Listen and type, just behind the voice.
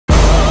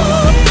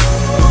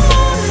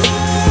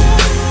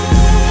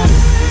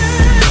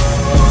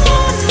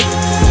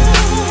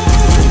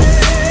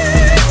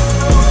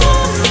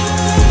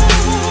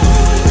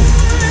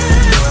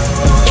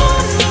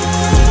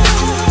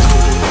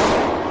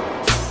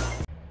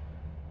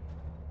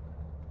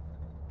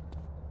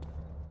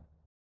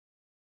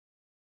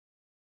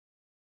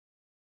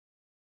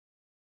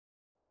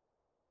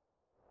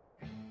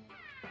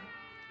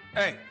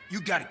Hey,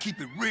 you gotta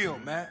keep it real,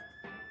 man.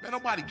 Man,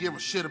 nobody give a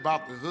shit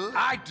about the hood.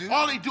 I do.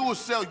 All they do is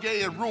sell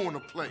yay and ruin the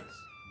place.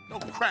 No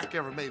crack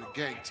ever made a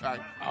gang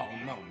type. I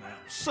don't know, man.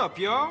 What's up,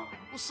 y'all?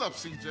 What's up,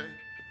 CJ?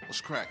 What's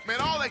crack? Man,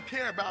 all they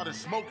care about is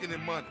smoking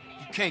and money.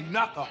 You can't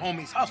knock a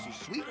homie's hustle,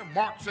 sweet. Them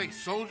marks ain't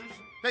soldiers.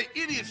 They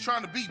idiots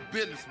trying to be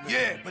businessmen.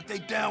 Yeah, but they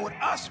down with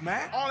us,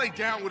 man. All they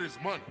down with is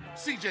money.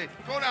 CJ,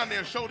 go down there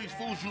and show these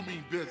fools you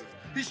mean business.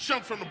 These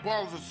chumps from the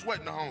ballers are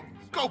sweating the homies.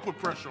 Go put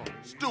pressure on them.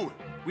 Let's do it.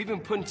 We've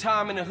been putting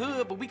time in the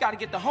hood, but we gotta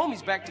get the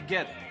homies back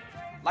together.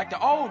 Like the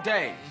old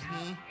days.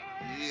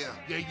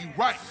 Yeah, you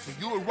right. So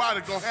you and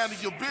Ryder gonna handle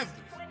your business.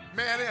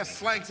 Man, they're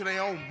slang to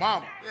their own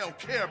mama. They don't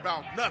care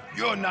about nothing.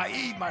 You're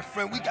naive, my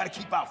friend. We gotta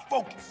keep our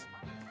focus.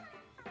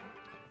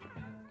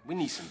 We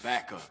need some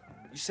backup.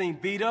 You seen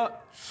Beat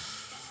Up?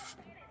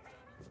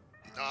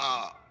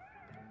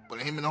 But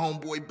him and the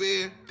homeboy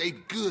Bear, they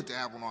good to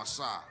have on our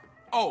side.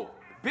 Oh,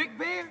 Big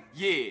Bear?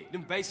 Yeah,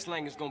 them bass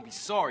slangers gonna be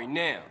sorry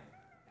now.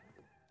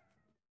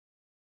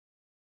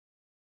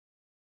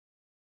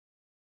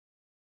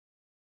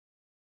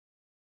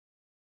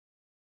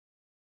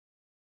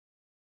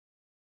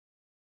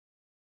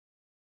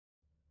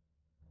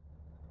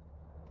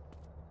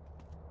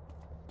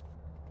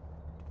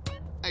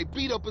 Hey,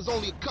 Beat Up is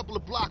only a couple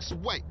of blocks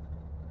away.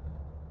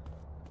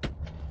 The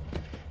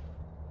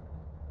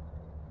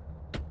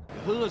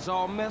hood's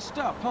all messed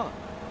up, huh?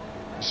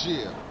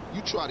 Yeah,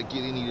 you try to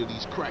get any of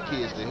these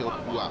crackheads to help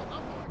you out.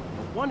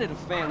 But one of the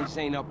families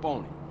ain't up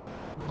on it.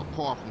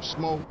 Apart from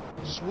Smoke,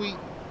 Sweet,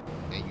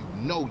 and you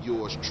know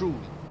yours truly.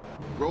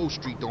 Grove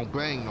Street don't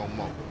bang no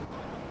more.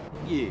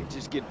 Yeah,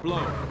 just get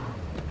blown.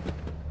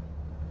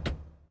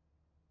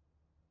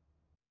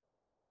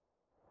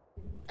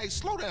 Hey,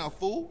 slow down,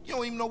 fool. You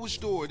don't even know which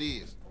store it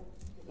is.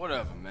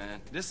 Whatever, man.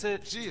 This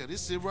it? Yeah,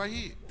 this it right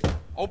here.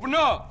 Open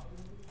up!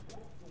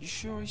 You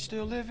sure he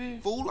still live here?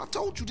 Fool, I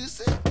told you this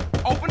it.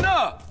 Open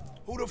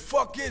up! Who the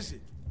fuck is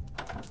it?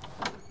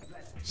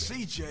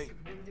 CJ,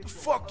 the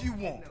fuck you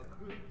want?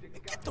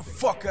 Get the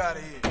fuck out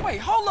of here. Wait,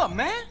 hold up,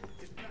 man.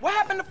 What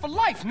happened to for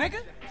life,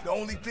 nigga? The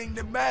only thing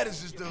that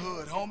matters is the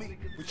hood, homie.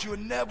 But you'll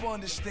never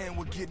understand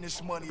what getting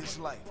this money is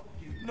like.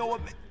 You know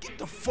what, man? Get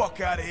the fuck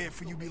out of here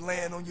before you be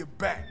laying on your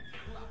back.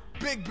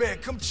 Big Bear,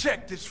 come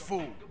check this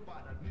fool.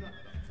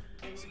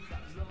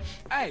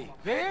 Hey,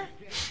 Bear?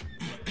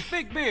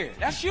 Big Bear,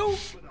 that's you?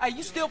 Hey,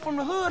 you still from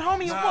the hood,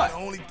 homie, or Nah, what? the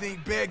only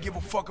thing Bear give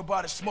a fuck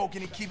about is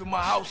smoking and keeping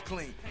my house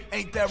clean.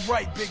 Ain't that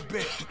right, Big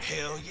Bear?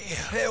 Hell yeah.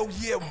 Hell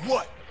yeah,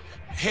 what?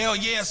 Hell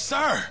yeah,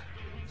 sir.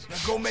 Now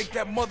go make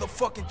that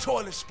motherfucking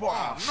toilet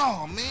spark.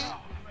 No, man.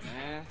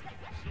 Man.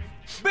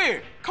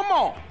 Bear, come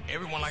on.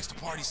 Everyone likes to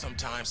party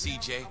sometimes,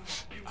 CJ.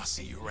 I'll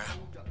see you around.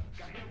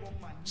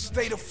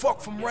 Stay the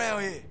fuck from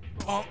round here,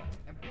 punk.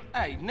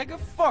 Hey, nigga,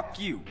 fuck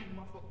you.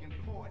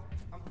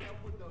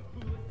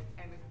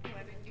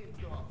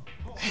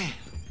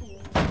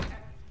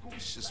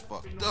 It's just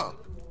fucked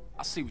up.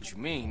 I see what you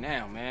mean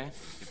now, man.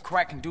 If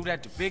Crack can do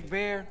that to Big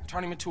Bear,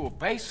 turn him into a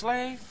base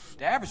slave,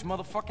 the average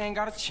motherfucker ain't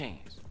got a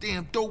chance.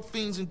 Damn dope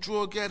fiends and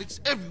drug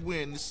addicts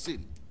everywhere in this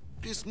city.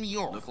 Piss me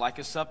off. Look like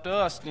it's up to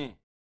us then.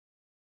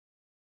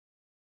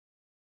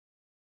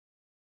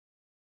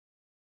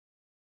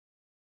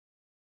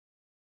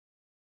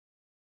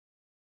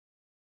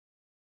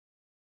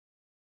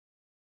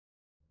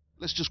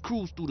 Let's just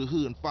cruise through the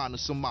hood and find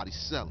us somebody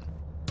selling.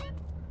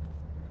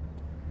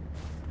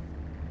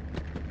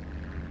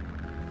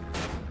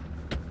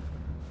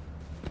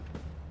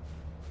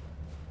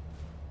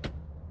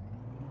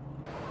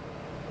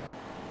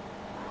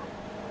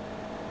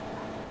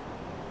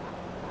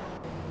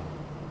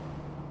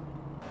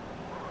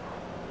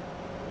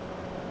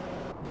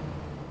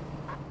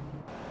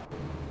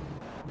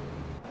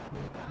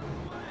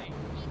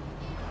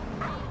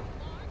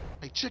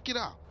 Hey, check it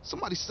out.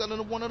 Somebody's selling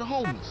to one of the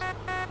homies.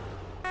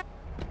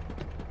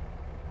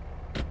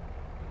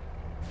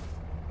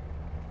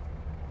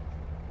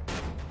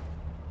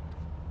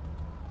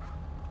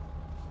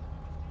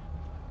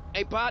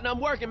 Hey, partner, I'm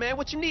working, man.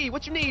 What you need?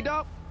 What you need,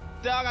 dog?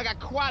 Dog, I got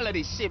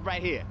quality shit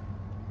right here.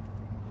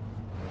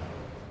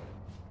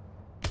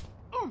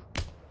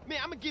 Man,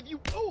 I'm gonna give you...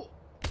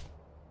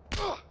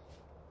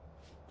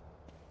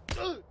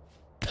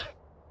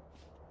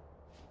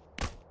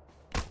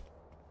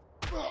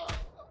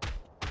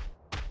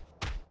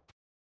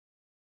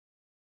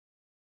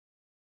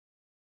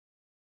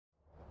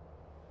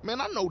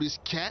 Man, I know this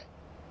cat.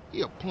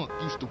 He a punk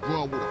used to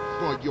run with a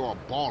front yard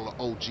baller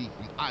OG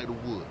from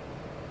Idlewood.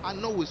 I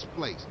know his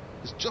place.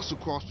 It's just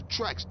across the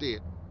tracks there.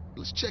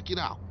 Let's check it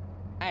out.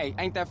 Hey,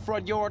 ain't that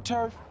front yard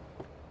turf?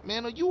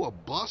 Man, are you a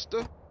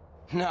buster?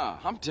 Nah,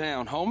 I'm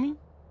down, homie.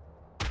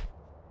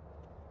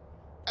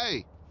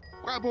 Hey,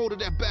 grab hold of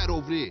that bat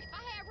over there. If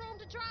I had room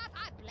to drive,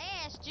 I'd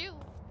blast you.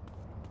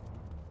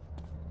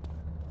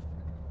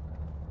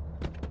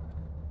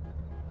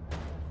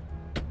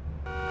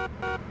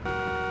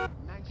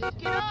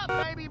 Pick it up,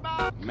 baby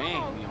boy.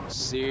 Man, we on a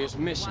serious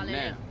mission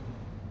now.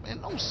 Man,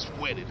 don't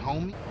sweat it,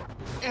 homie.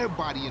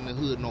 Everybody in the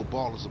hood know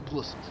ballers are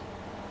pussies.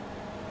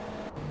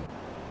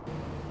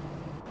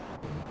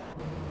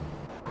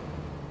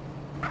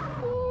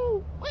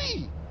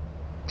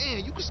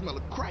 can smell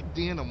a crack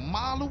den a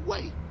mile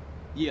away.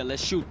 Yeah,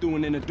 let's shoot through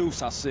and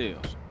introduce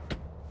ourselves.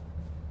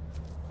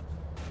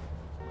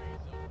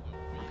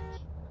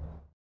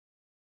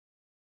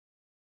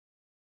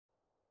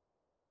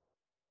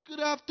 Good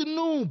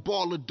afternoon,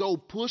 ball of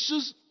dope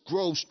pushers.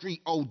 Grove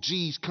Street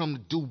OGs come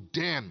to do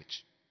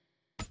damage.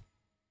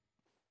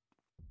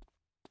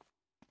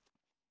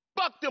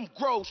 Fuck them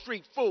Grove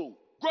Street fools.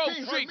 Grove Can't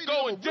hurt Street me,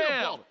 going they don't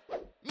down.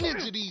 real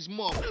Ninja these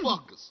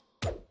motherfuckers.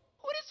 Who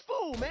this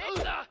fool, man?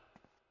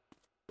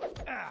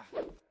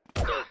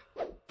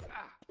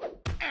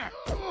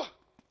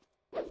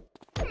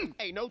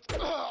 Hey, no.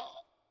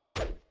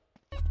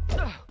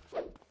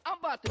 I'm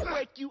about to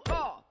break you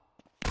off.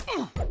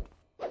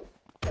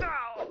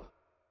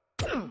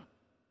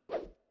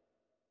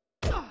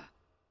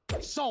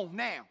 It's on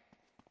now.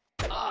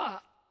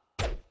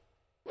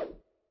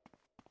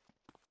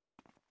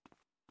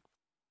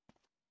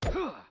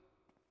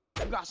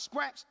 You got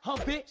scraps, huh,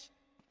 bitch?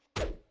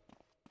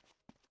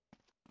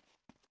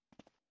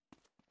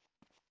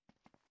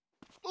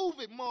 Move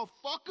it,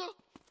 motherfucker.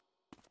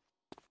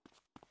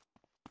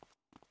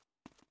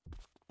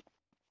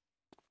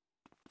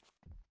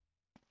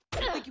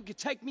 You think you can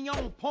take me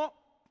on, punk?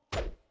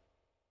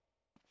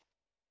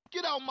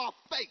 Get out my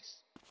face.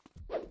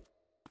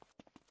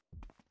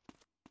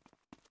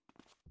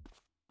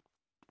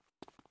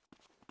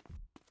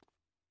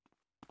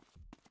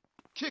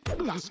 Kick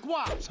You got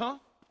squads, huh?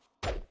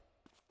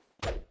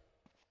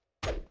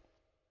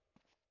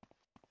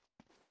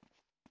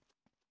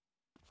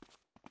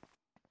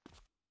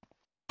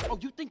 Oh,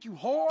 you think you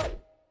hard?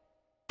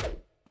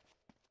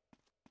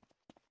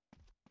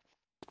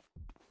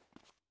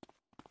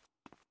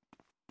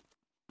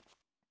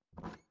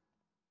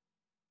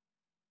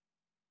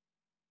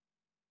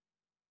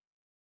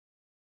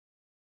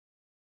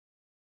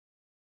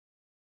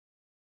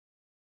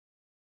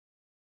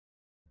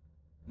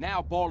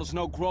 Now ballers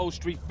know Grove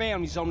Street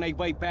families on their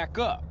way back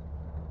up.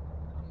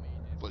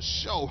 For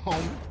sure,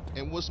 homie.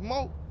 And what's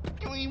more,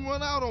 you ain't even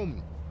run out on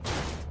me.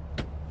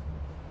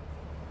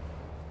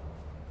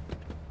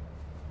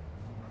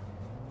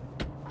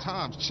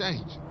 Times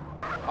changing.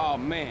 Oh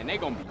man, they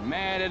gonna be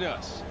mad at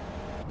us.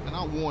 And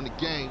I'll warn the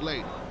gang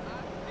later.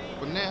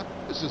 For now,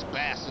 let's just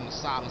bask in the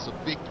silence of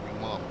victory,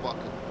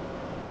 motherfucker.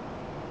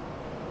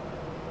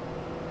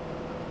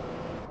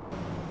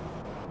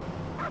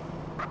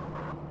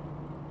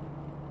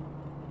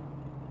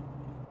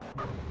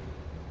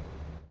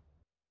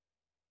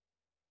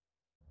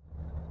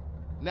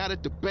 Now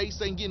that the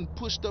bass ain't getting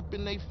pushed up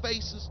in their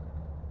faces,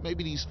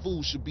 maybe these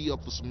fools should be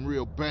up for some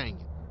real banging.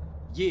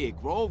 Yeah,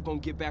 Grove gonna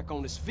get back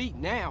on his feet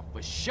now,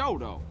 for sure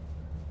though.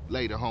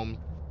 Later, homie.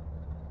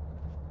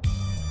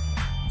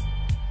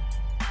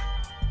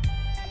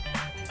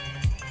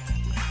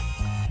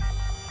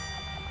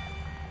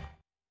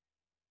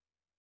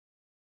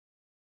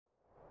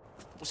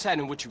 What's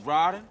happening with you,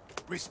 Ryder?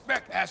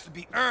 Respect has to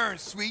be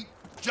earned, sweet,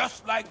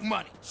 just like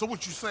money. So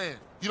what you saying?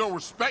 You don't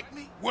respect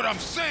me? What I'm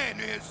saying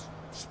is,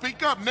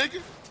 Speak up,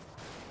 nigga.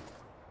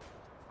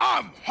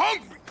 I'm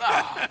hungry.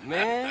 Ah,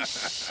 man,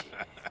 shit.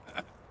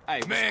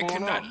 Hey, Man what's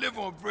going cannot on? live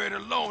on bread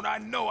alone. I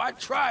know. I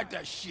tried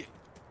that shit.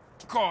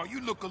 Carl,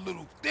 you look a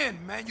little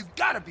thin, man. You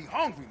gotta be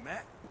hungry,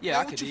 man. Yeah, Man,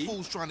 I what could you eat.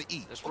 fools trying to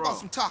eat? That's What about wrong.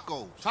 some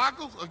tacos?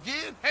 Tacos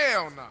again?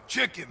 Hell no.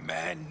 Chicken,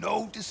 man.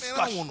 No Man, discussion.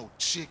 I don't want no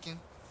chicken.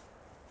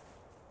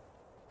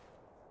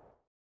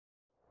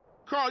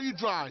 Carl, you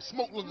dry.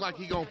 Smoke look like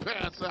he gonna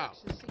pass out.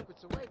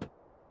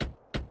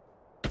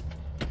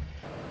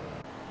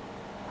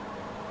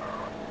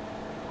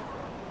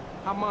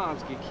 How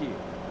moms get killed?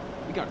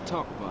 We gotta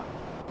talk about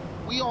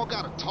it. We all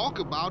gotta talk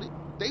about it.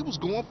 They was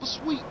going for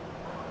sweet.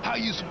 How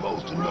you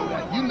supposed to know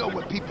that? You know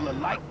what people are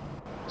like.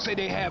 Say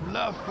they have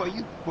love for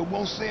you, but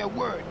won't say a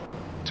word.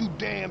 Too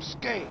damn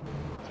scared.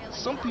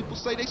 Some people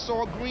say they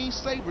saw a green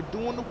Saber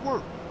doing the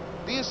work,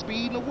 then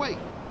speeding away.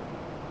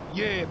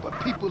 Yeah,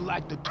 but people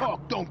like to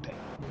talk, don't they?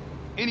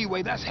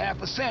 Anyway, that's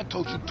half of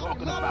Santos you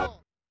talking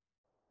about.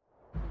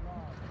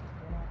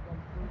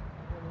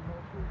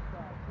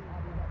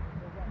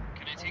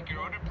 Can I take your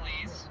order,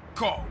 please?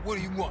 Carl, what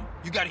do you want?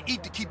 You gotta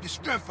eat to keep your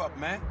strength up,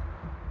 man.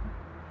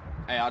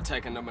 Hey, I'll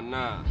take a number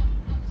 9.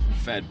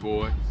 Fat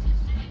boy.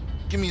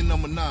 Give me a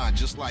number 9,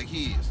 just like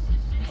his.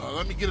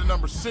 Let me get a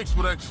number 6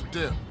 with extra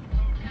dip.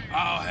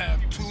 I'll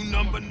have 2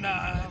 number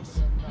 9s,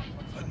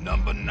 a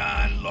number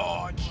 9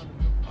 large,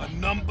 a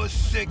number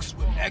 6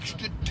 with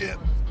extra dip,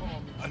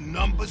 a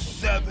number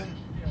 7,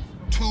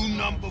 2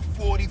 number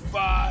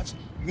 45s,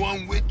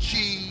 1 with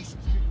cheese,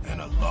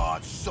 and a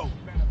large soda.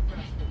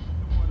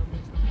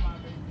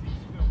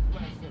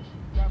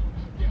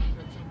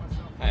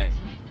 Hey,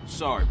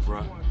 sorry,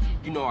 bruh.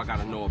 You know I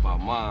gotta know about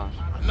mine.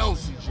 I know,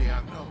 CJ,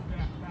 I know.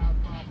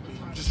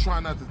 I'm just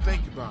trying not to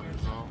think about it,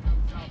 is all.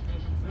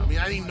 I mean,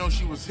 I didn't even know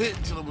she was hit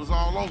until it was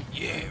all over.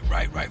 Yeah,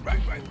 right.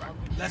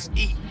 Let's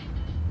eat.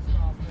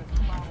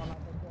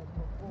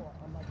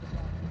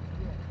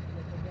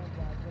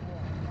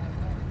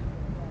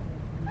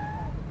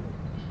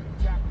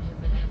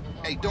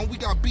 Hey, don't we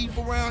got beef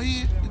around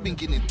here? We been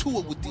getting into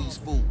it with these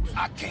fools.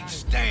 I can't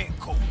stand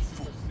cold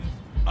food.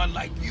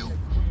 Unlike you,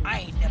 I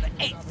ain't never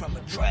ate from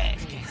a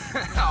trash can.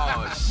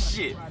 Oh,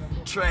 shit.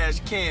 Trash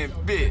can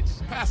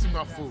bitch. Pass me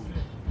my food.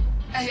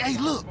 Hey,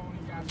 look.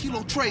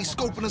 Kilo Trey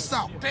scoping us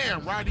out.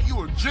 Damn, Ryder,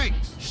 you a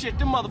jinx. Shit,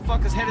 them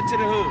motherfuckers headed to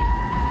the hood.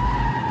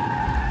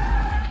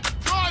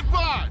 Drive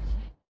by!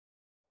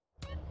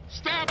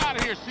 Stab out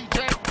of here,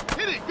 CJ.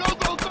 Hit it, go,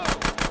 go, go.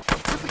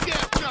 Hit the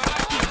gas pedal,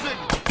 I keep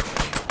bigger.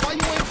 Why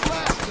you ain't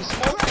blasting,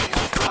 Smoke?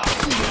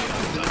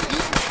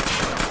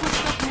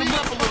 Push me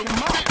up a little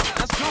more.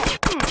 Let's go.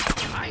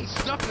 I ain't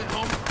stuffing,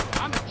 homie.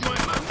 I'm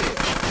enjoying my meal.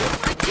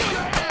 Kill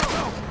your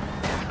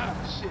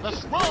ass. Shit,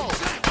 Let's roll.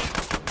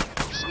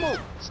 Smoke,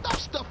 stop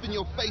stuffing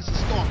your face and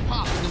start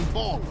popping them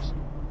ballers.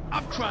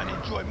 I'm trying to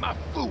enjoy my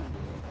food.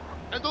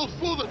 And those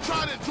fools are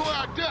trying to enjoy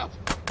our death.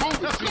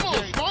 Move it, come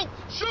on, Smoke.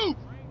 Shoot.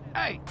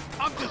 Hey,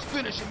 I'm just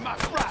finishing my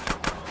fry.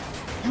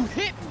 You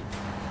hit me.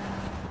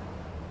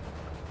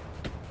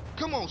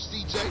 Come on,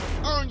 CJ,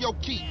 earn your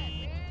keep.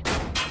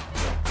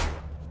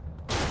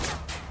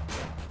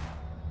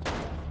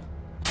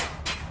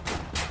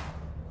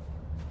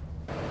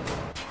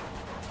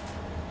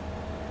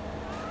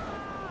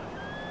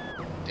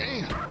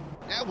 Damn,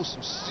 that was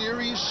some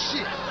serious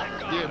shit.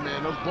 Yeah,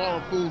 man, those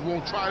balling fools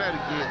won't try that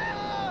again.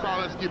 Now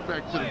let's get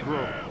back to the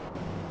grill.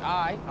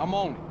 All right, I'm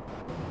on it.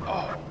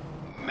 Oh,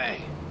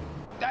 man.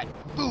 That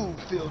food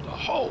filled a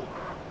hole.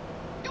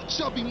 You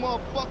chubby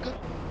motherfucker.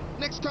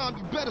 Next time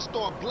you better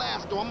start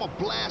blasting or I'm gonna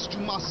blast you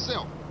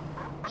myself.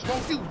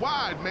 Smoke, you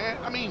wide, man.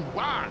 I mean,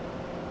 wide.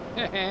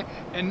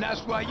 And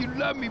that's why you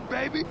love me,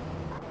 baby.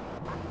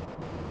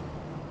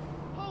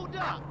 Hold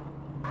up.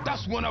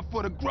 That's one up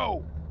for the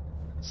Grove.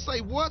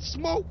 Say what,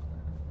 Smoke?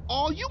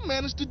 All you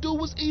managed to do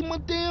was eat my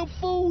damn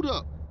food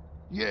up.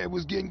 Yeah, it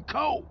was getting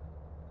cold.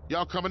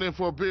 Y'all coming in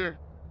for a beer?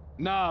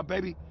 Nah,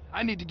 baby.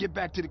 I need to get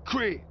back to the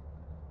crib.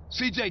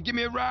 CJ, give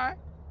me a ride?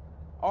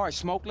 All right,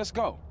 Smoke, let's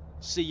go.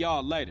 See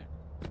y'all later.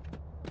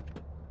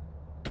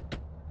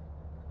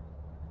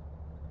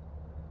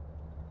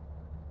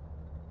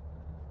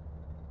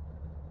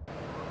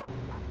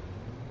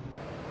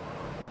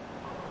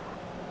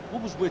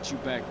 What was with you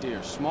back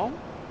there, Smoke?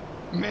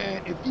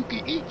 Man, if you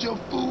can eat your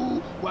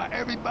food while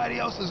everybody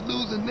else is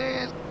losing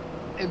theirs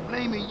and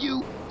blaming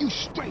you, you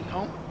straight,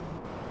 homie.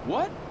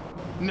 What?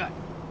 Nothing.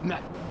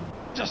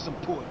 Just some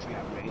poetry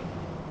I read.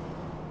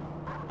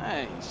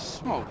 Hey,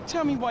 Smoke,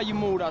 tell me why you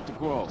moved out the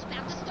Grove.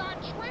 About to start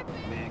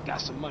tripping. Man, got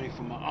some money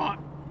from my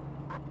aunt.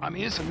 I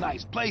mean, it's a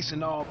nice place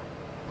and all,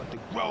 but the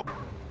Grove...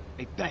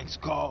 Hey, thanks,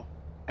 Carl.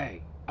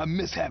 Hey, I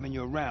miss having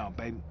you around,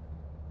 baby.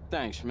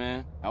 Thanks,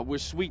 man. I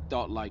wish Sweet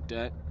thought like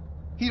that.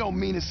 He don't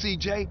mean it,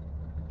 CJ.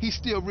 He's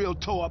still real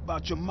tore up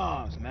about your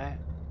moms, man.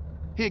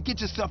 Here,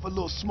 get yourself a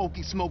little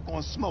smoky smoke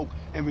on smoke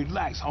and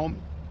relax, homie.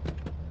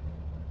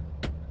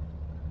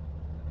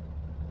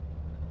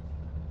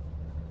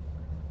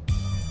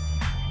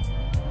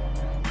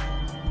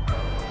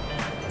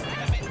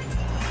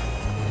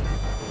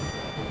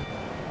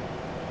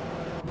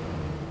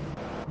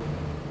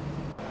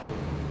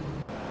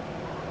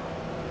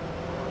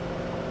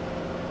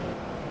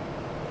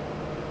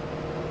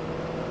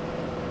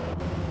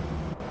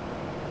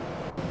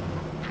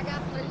 I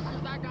got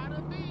places I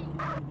gotta be.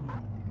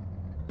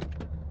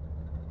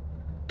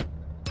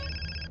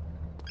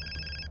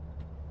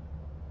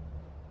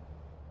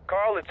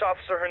 Carl, it's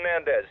Officer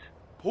Hernandez.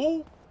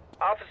 Who?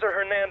 Officer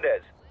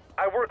Hernandez.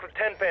 I work with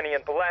Tenpenny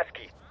and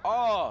Pulaski.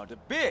 Oh, the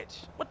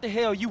bitch. What the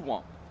hell you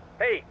want?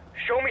 Hey,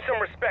 show me some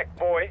respect,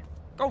 boy.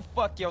 Go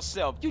fuck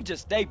yourself. You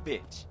just a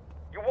bitch.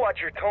 You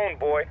watch your tone,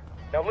 boy.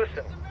 Now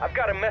listen, I've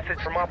got a message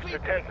from Officer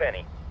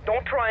Tenpenny.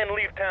 Don't try and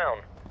leave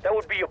town. That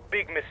would be a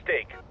big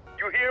mistake.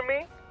 You hear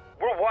me?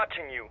 We're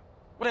watching you.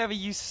 Whatever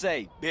you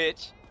say,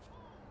 bitch.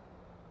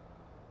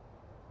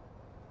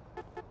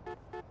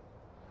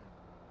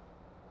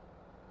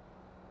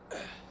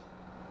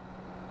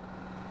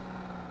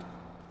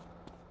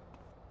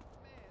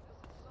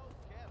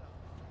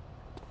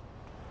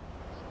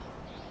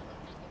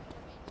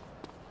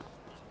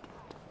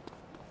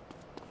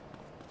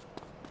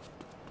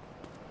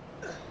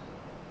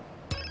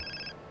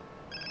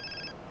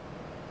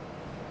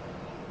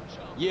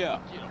 Yeah.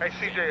 Hey,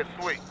 CJ, it's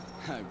Sweet.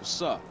 Hey,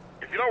 what's up?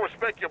 If you don't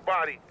respect your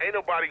body, ain't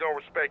nobody gonna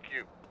respect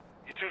you.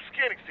 You're too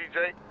skinny,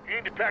 CJ. You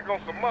need to pack on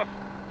some muscle.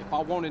 If I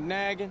wanted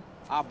nagging,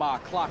 I'd buy a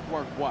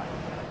clockwork wife.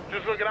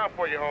 Just looking out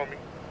for you, homie.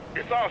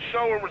 It's all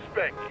show and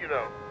respect, you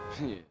know.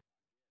 Yeah.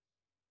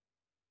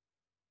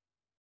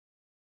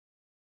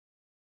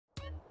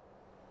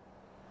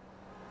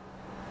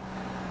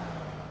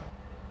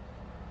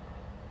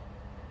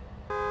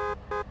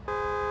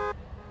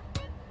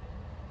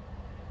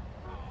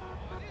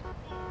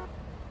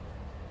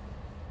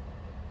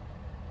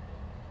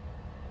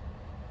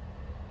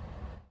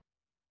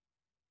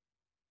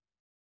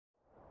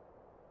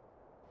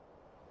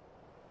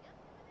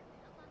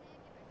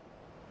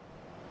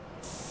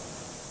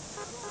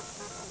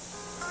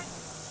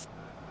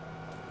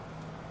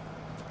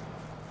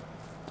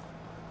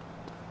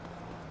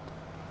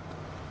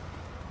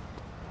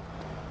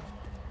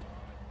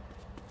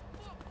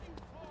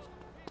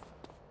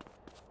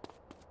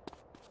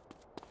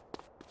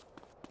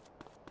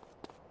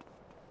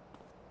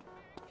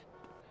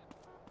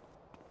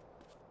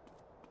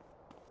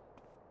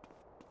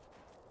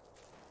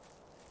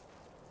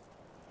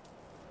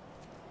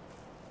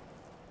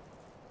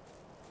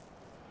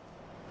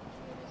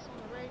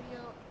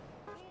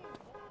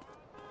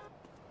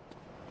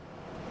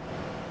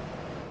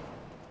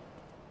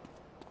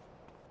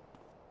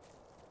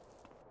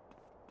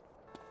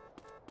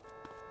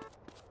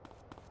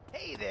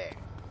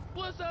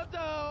 What's up,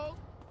 dog?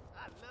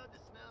 I love the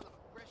smell of a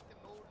freshly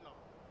mowed lawn.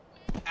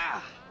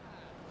 Ah!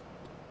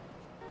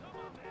 Come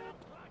on, man, I'm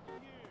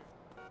clocking you.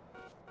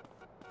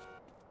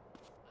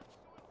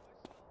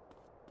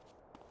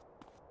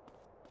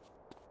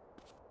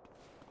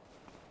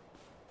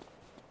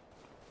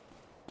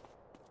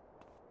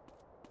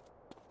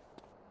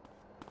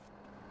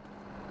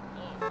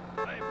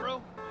 Hey,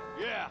 bro.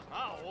 Yeah, I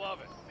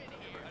love it.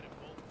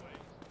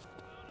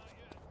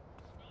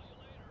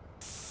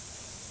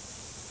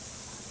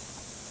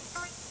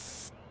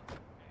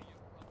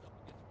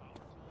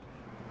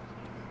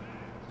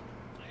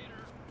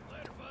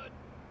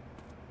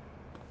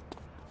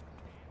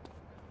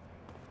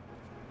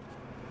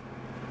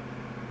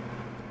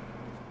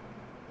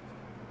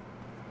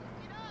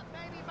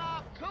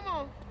 Come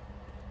on.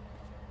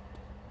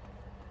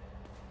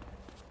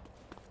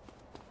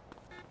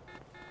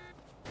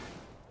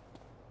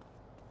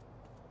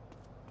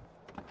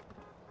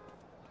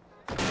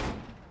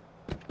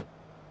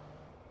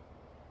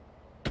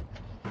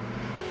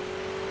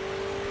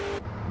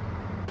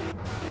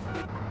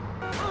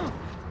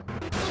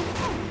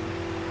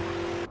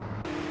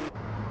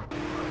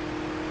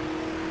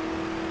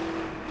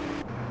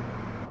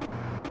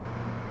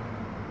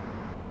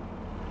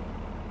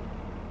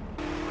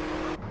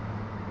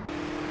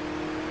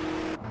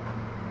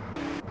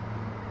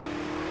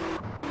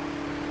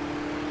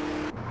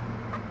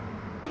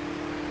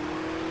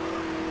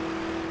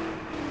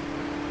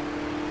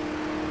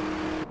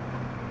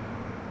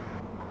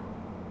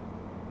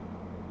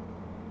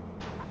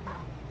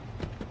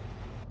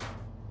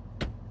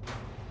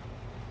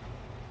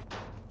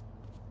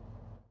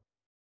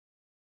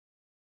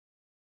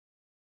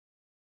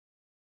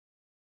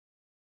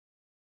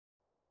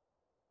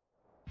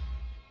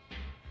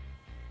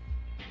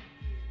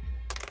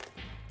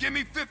 Give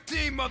me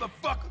 15,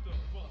 motherfucker.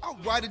 I'll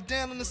write it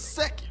down in a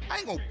second. I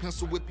ain't gonna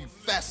pencil whip you,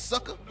 fat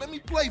sucker. Let me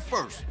play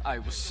first. Hey,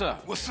 what's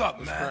up? What's up,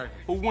 man?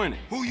 Who winning?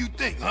 Who you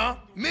think, huh?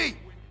 Me.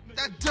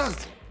 That does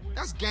it.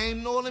 That's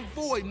game null and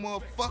void,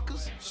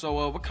 motherfuckers.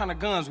 So, what kind of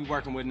guns we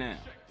working with now?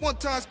 One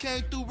time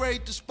came through,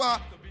 raided the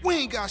spot. We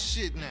ain't got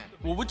shit now.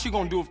 Well, what you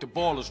gonna do if the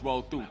ballers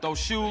roll through? Throw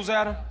shoes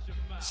at him?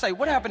 Say,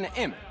 what happened to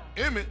Emmett?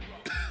 Emmett?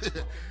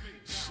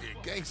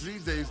 Shit, gangs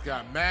these days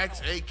got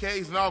Macs,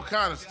 AKs, and all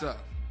kind of stuff.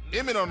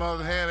 Emmett, on the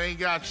other hand, ain't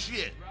got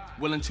shit.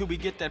 Well, until we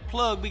get that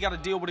plug, we gotta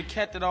deal with a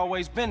cat that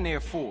always been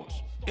there for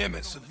us.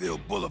 Emmett, Seville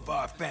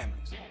Boulevard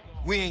families.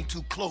 We ain't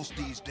too close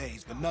these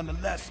days, but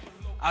nonetheless,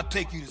 I'll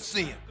take you to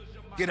see him.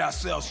 Get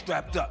ourselves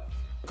strapped up.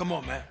 Come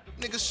on, man.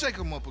 Nigga, shake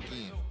him up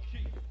again.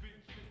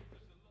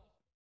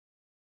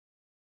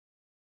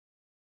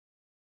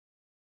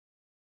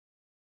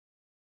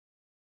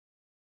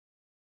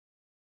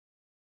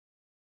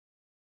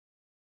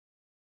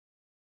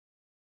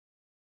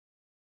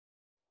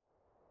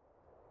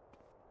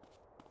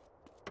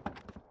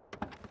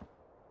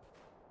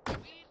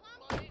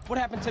 What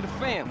happened to the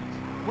families?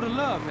 Where the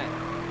love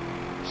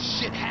at?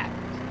 Shit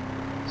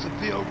happens.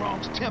 Seville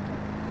wrongs Temple.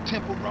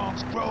 Temple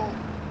wrongs Grove.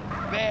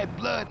 Bad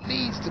blood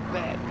leads to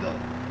bad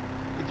blood.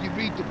 If you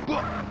read the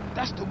book,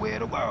 that's the way of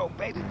the world,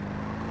 baby.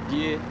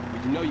 Yeah,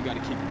 but you know you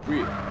gotta keep it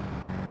real.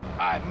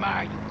 I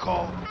admire you,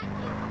 Carl.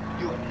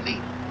 You're a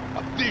leader,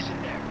 a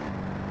visionary.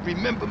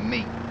 Remember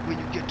me when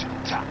you get to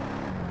the top.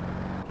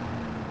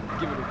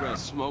 Give it a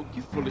rest, Smoke.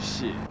 You full of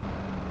shit.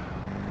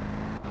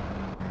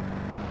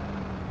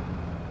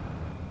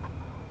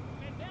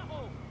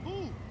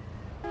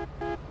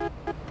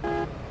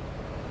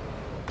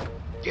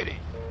 Get in.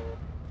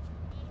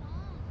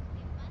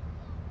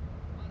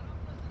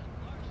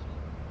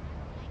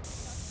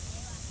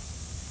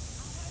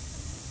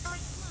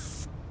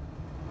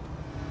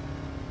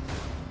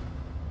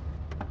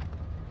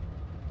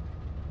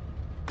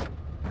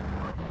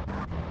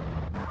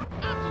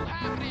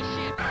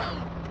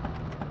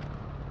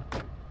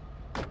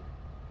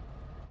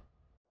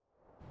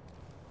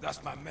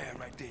 That's my man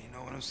right there, you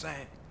know what I'm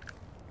saying?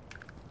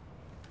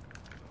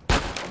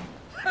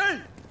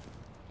 Hey!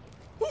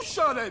 Who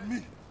shot at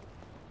me?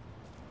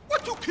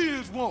 What you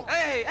kids want?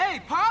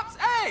 Hey, Pops!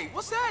 Hey,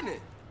 what's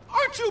happening?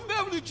 Aren't you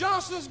Beverly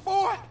Johnson's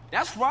boy?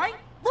 That's right.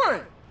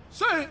 Right.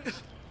 Say,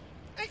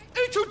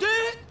 ain't you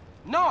dead?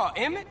 No,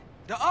 Emmett.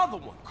 The other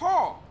one,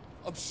 Carl.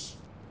 I'm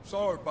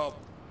sorry about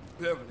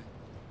Beverly.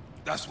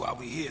 That's why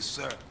we're here,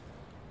 sir.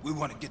 We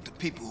want to get the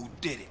people who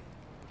did it.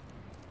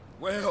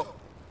 Well,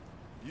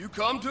 you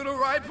come to the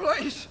right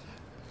place.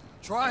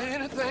 Try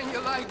anything you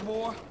like,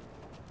 boy.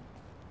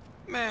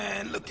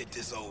 Man, look at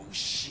this old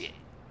shit.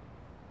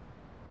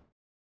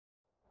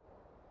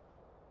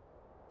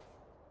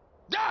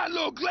 Die,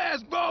 little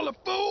glass baller,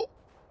 fool!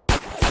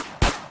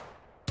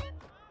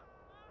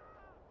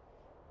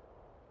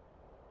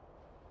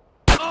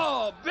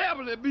 Oh,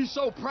 Beverly be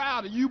so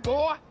proud of you,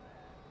 boy.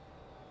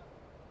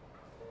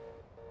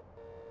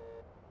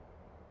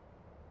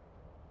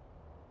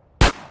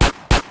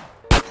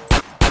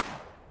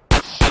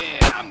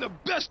 Shit, I'm the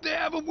best there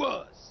ever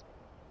was.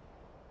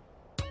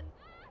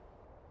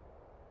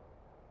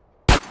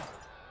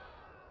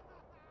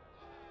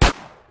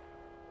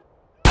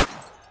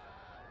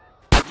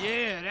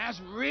 Yeah,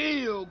 that's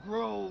real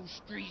Grove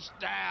Street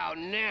style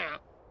now.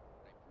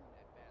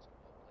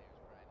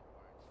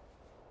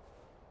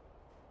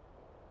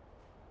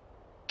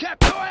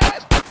 Cap your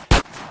ass!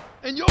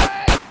 And your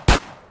ass!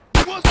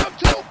 You want some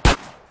too?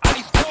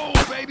 Ice cold,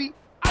 baby!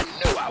 I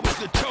knew I was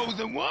the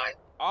chosen one!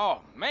 Oh,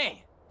 man.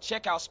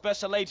 Check out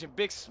Special Agent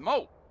Big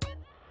Smoke.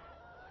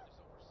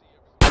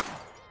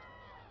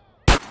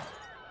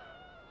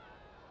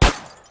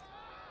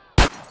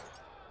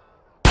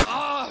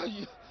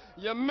 Oh,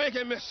 you're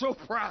making me so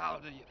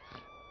proud of you.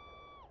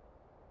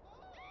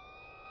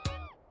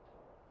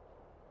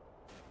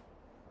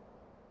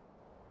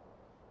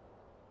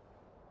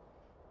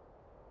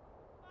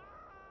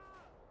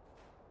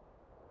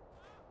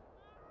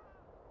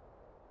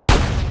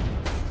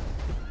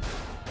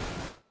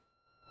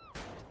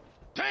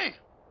 Damn!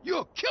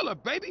 You're a killer,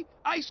 baby!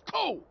 Ice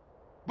cold!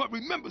 But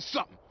remember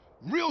something.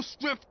 Real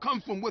strength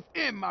comes from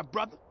within, my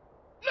brother.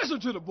 Listen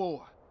to the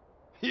boy.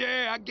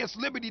 Yeah, I guess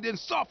Liberty didn't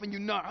soften you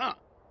none, huh?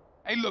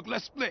 Hey, look,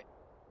 let's split.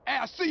 Hey,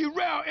 I'll see you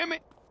around,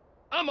 Emmett.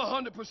 I'm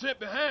 100%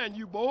 behind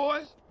you,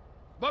 boys.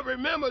 But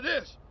remember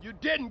this, you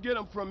didn't get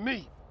them from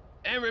me.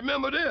 And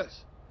remember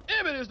this,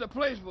 Emmett is the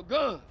place for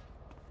guns.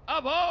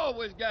 I've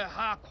always got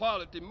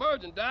high-quality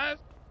merchandise,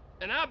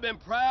 and I've been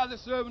proudly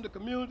serving the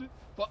community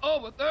for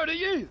over 30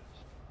 years.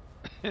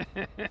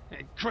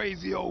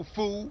 Crazy old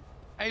fool.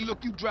 Hey,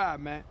 look, you drive,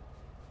 man.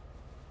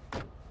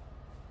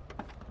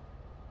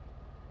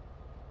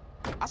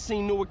 I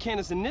seen Noah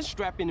Cannons and this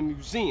strap in the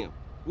museum.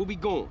 We'll be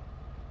going.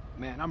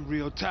 Man, I'm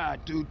real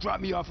tired, dude.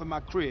 Drop me off at my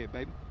crib,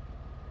 baby.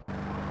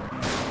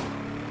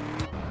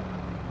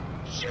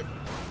 Shit!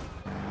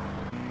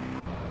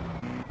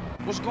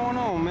 What's going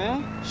on,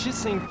 man? Shit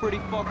seems pretty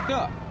fucked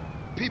up.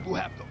 People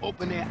have to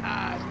open their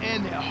eyes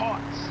and their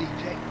hearts,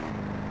 CJ.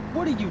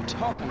 What are you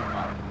talking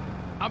about?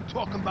 I'm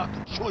talking about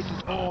the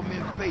choices all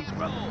men face,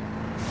 brother.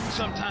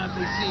 Sometimes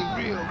they seem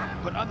real,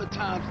 but other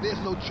times there's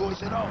no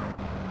choice at all.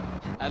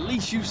 At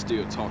least you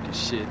still talking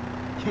shit.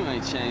 You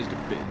ain't changed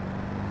a bit.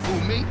 Who,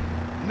 me?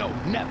 No,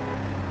 never.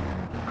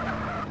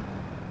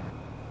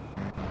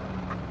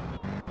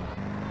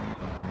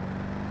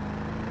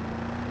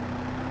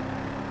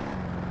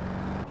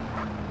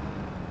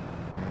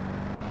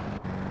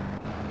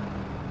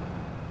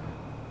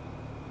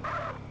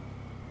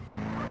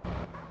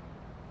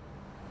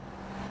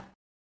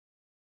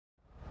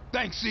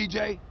 Thanks,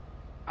 CJ.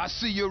 I'll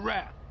see you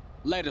around.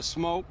 Later,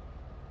 Smoke.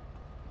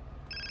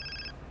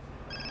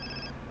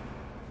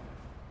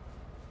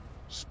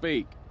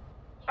 Speak.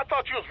 I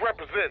thought you was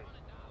representing.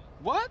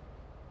 What?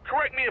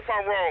 Correct me if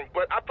I'm wrong,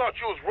 but I thought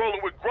you was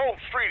rolling with Grove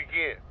Street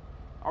again.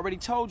 Already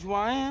told you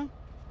I am.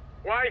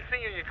 Well, I ain't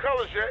seen you in your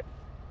colors yet.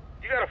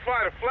 You gotta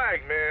fly the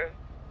flag, man.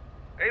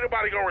 Ain't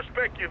nobody gonna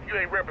respect you if you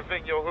ain't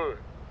representing your hood.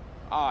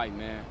 Alright,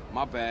 man.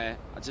 My bad.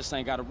 I just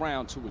ain't got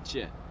around to it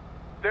yet.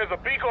 There's a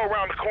Beaco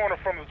around the corner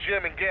from the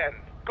gym in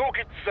Gatton. Go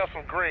get yourself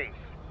some greens.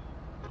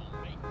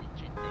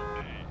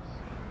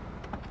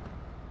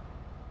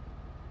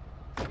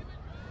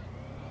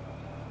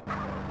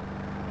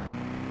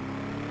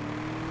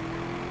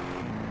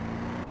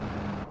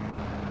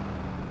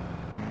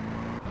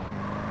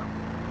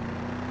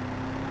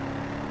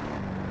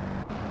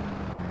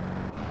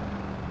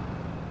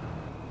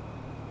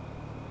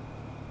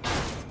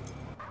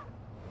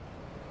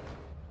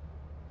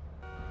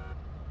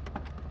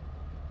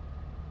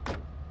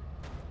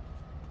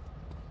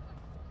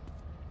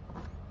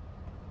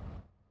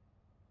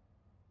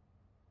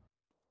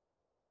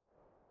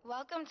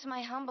 Welcome to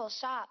my humble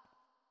shop.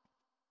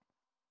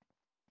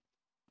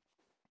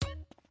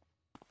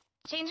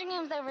 Changing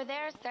rooms over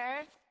there,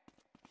 sir.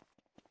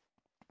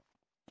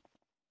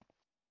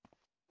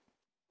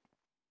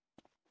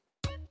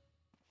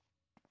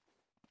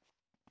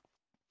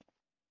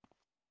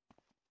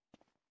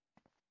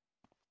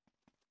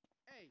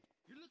 Hey,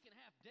 you're looking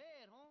half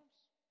dead, Holmes.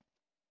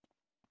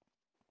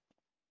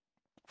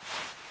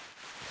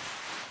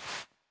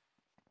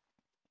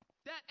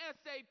 That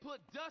essay put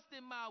dust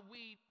in my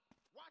weed.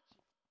 Watch it.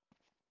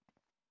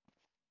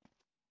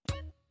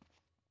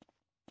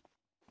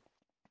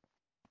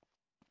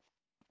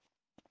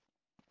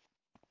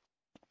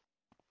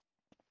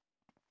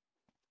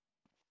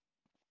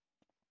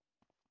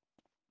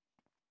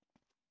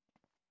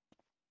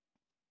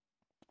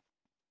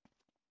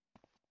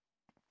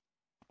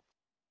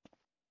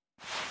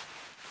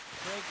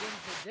 Break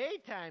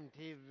into daytime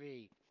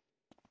TV.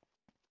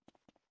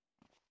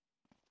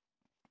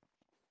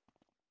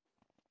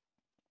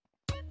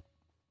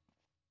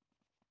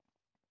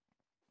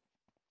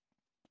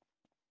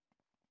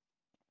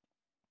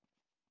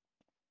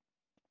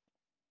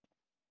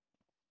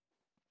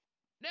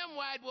 Them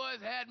white boys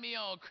had me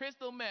on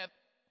crystal meth.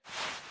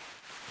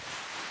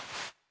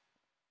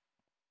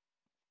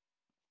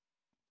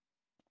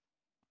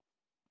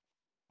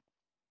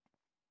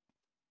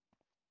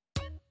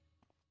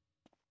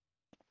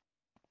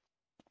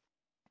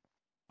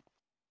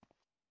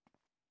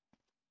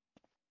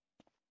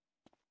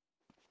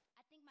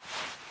 I think my...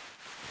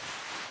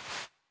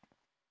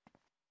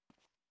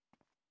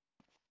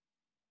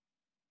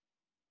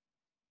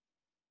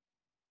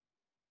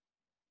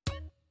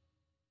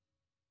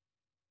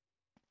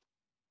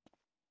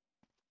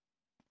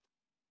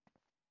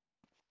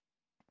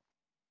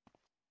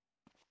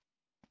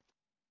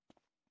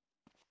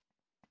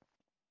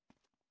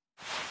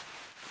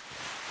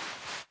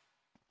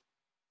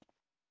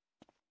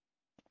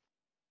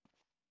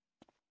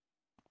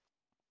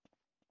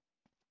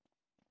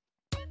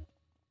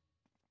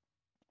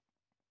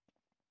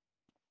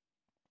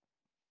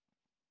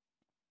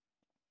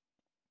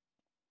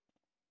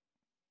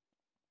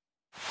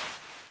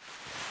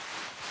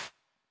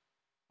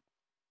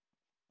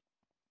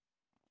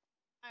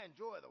 I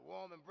enjoy the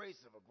warm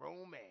embrace of a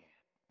grown man.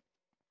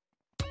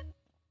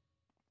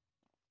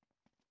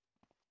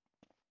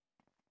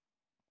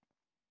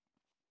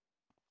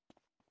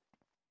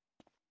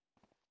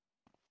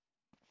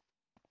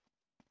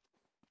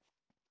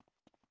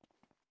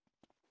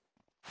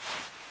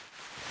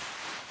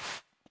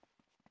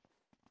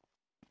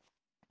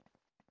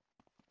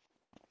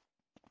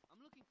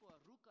 I'm looking for a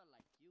ruka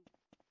like you.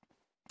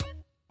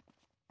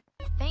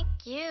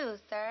 Thank you,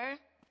 sir.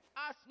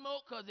 I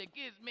smoke 'cause it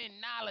gives me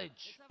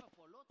knowledge. Esa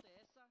vapolote,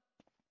 esa.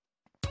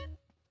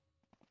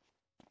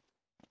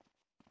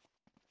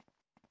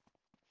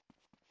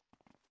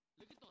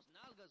 Look at those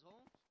nalgas,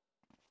 Holmes.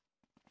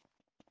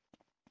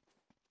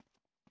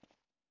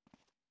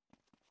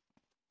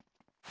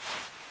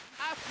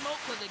 I smoke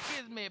 'cause it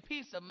gives me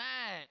peace of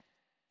mind.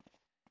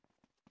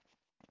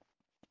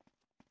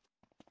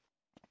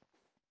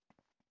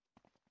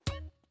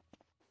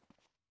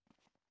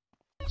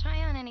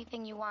 Try on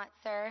anything you want,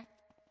 sir.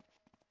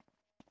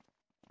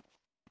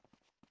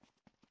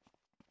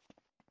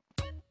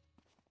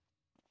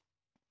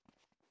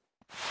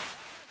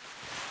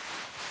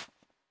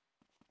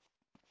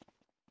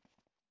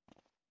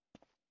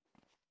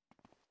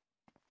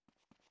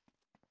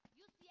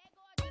 You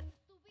ciego o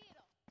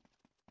estúpido.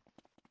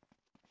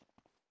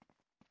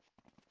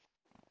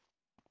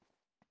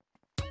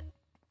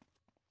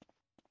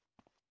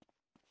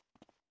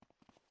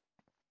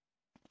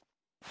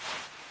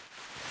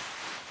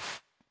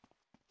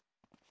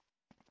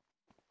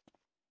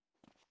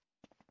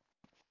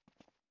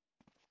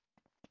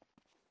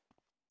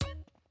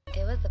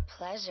 It was a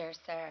pleasure,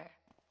 sir.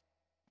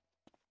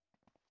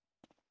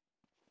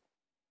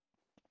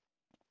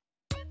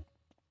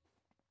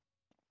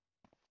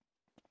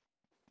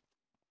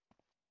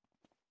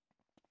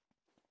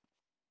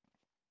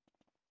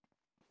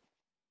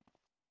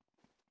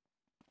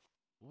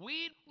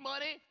 Weed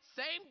money,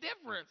 same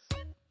difference.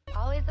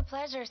 Always a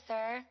pleasure,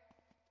 sir.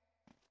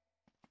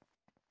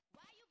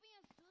 Why you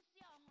being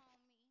sucio,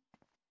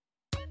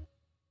 homie?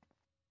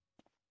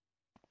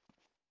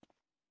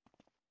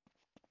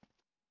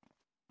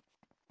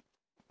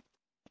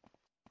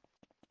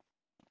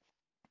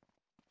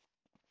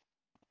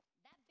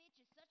 That bitch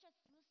is such a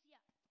sucia.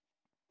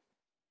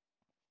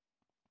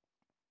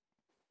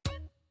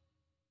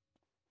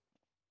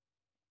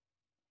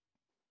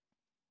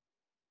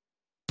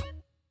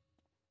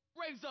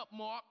 Raise up,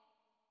 Mark.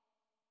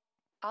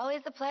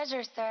 Always a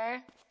pleasure,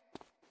 sir.